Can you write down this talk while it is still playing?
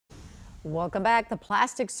Welcome back. The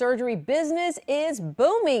plastic surgery business is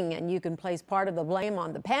booming, and you can place part of the blame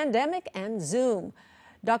on the pandemic and Zoom.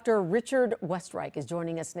 Dr. Richard Westreich is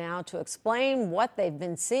joining us now to explain what they've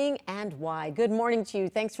been seeing and why. Good morning to you.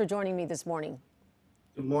 Thanks for joining me this morning.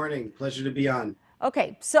 Good morning. Pleasure to be on.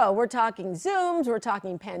 Okay, so we're talking Zooms, we're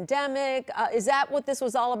talking pandemic. Is that what this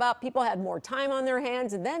was all about? People had more time on their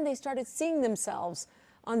hands, and then they started seeing themselves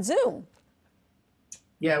on Zoom.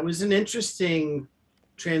 Yeah, it was an interesting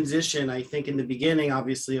transition. I think in the beginning,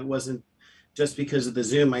 obviously, it wasn't just because of the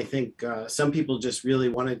Zoom. I think some people just really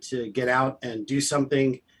wanted to get out and do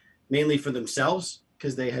something mainly for themselves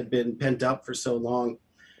because they had been pent up for so long.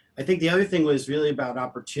 I think the other thing was really about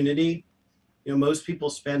opportunity. You know, most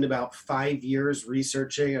people spend about 5 years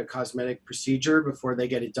researching a cosmetic procedure before they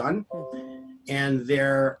get it done. And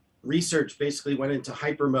their research basically went into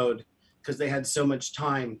hyper mode because they had so much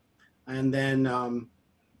time. And then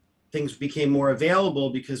things became more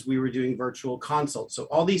available because we were doing virtual consults. So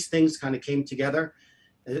all these things kind of came together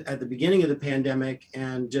at the beginning of the pandemic,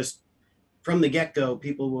 and just from the get-go,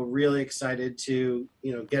 people were really excited to,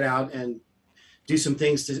 get out and do some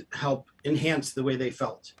things to help enhance the way they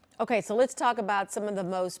felt. Okay, so let's talk about some of the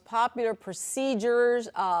most popular procedures.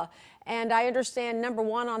 And I understand number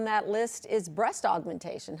one on that list is breast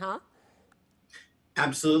augmentation, huh?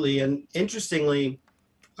 Absolutely. And interestingly,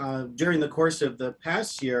 during the course of the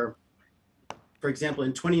past year, for example,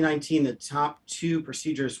 in 2019, the top two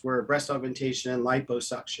procedures were breast augmentation and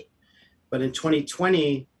liposuction. But in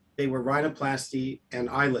 2020, they were rhinoplasty and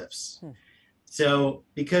eye lifts. So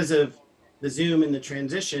because of the Zoom and the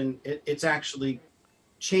transition, it's actually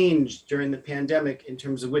changed during the pandemic in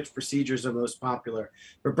terms of which procedures are most popular.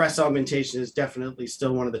 But breast augmentation is definitely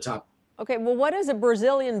still one of the top. Okay, well, what is a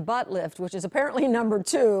Brazilian butt lift, which is apparently number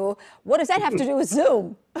two? What does that have to do with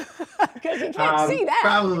Zoom? Because you can't see that.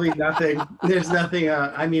 Probably nothing. There's nothing.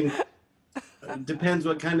 Depends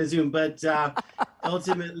what kind of Zoom, but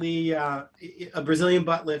ultimately, a Brazilian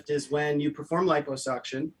butt lift is when you perform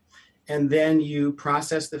liposuction and then you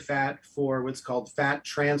process the fat for what's called fat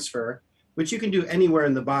transfer, which you can do anywhere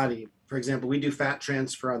in the body. For example, we do fat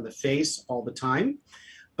transfer on the face all the time,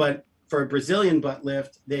 but for a Brazilian butt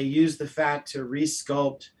lift, they use the fat to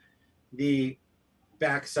resculpt the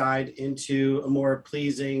backside into a more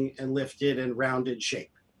pleasing and lifted and rounded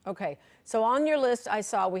shape. Okay, so on your list, I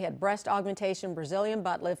saw we had breast augmentation, Brazilian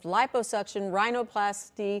butt lift, liposuction,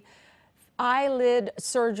 rhinoplasty, eyelid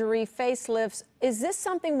surgery, facelifts. Is this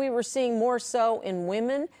something we were seeing more so in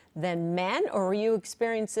women than men, or were you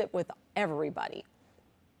experiencing it with everybody?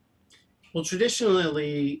 Well,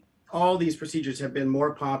 traditionally, all these procedures have been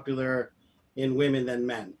more popular in women than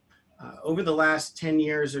men. Over the last 10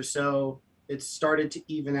 years or so, it's started to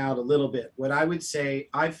even out a little bit. What I would say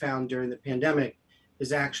I've found during the pandemic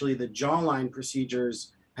is actually the jawline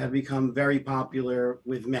procedures have become very popular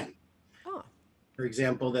with men. Oh. For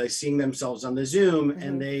example, they're seeing themselves on the Zoom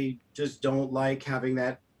and they just don't like having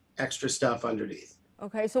that extra stuff underneath.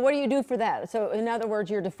 Okay, so what do you do for that? So in other words,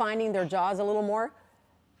 you're defining their jaws a little more?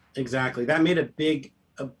 Exactly. That made a big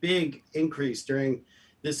increase during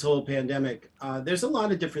this whole pandemic. There's a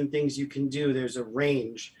lot of different things you can do. There's a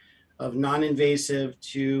range of non-invasive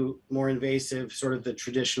to more invasive, sort of the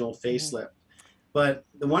traditional facelift. But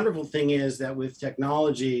the wonderful thing is that with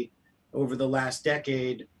technology over the last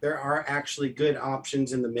decade, there are actually good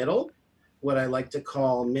options in the middle, what I like to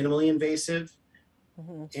call minimally invasive.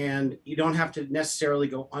 And you don't have to necessarily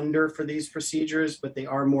go under for these procedures, but they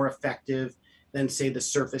are more effective than, say, the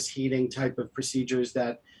surface heating type of procedures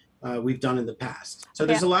that we've done in the past. So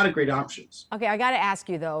there's a lot of great options. Okay, I got to ask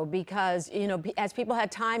you though, because as people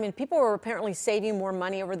had time and people were apparently saving more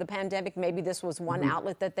money over the pandemic, maybe this was one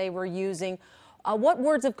outlet that they were using. What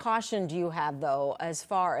words of caution do you have though, as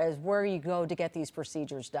far as where you go to get these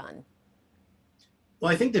procedures done?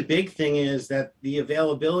 Well, I think the big thing is that the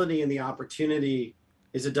availability and the opportunity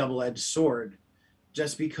is a double-edged sword.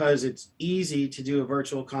 Just because it's easy to do a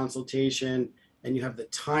virtual consultation and you have the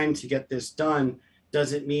time to get this done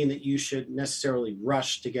doesn't mean that you should necessarily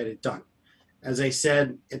rush to get it done. As I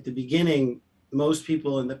said at the beginning, most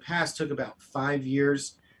people in the past took about 5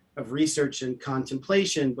 years of research and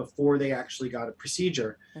contemplation before they actually got a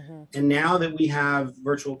procedure. And now that we have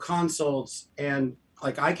virtual consults, and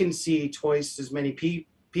like I can see twice as many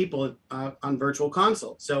people on virtual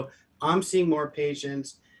consults. So I'm seeing more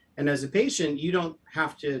patients. And as a patient, you don't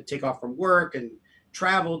have to take off from work and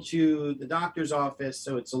travel to the doctor's office.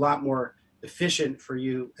 So it's a lot more efficient for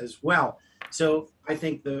you as well. So I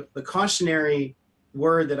think the cautionary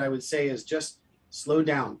word that I would say is just slow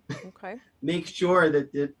down. Okay. Make sure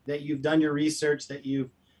that you've done your research, that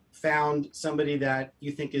you've found somebody that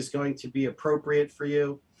you think is going to be appropriate for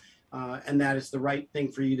you. and that it's the right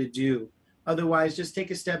thing for you to do. Otherwise, just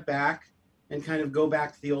take a step back and kind of go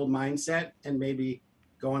back to the old mindset and maybe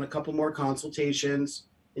go on a couple more consultations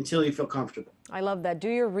until you feel comfortable. I love that. Do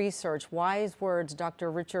your research. Wise words,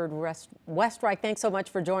 Dr. Richard Westreich. Thanks so much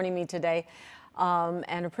for joining me today,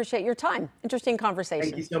 and appreciate your time. Interesting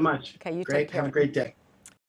conversation. Thank you so much. Okay, you take Great. care. Have a great day.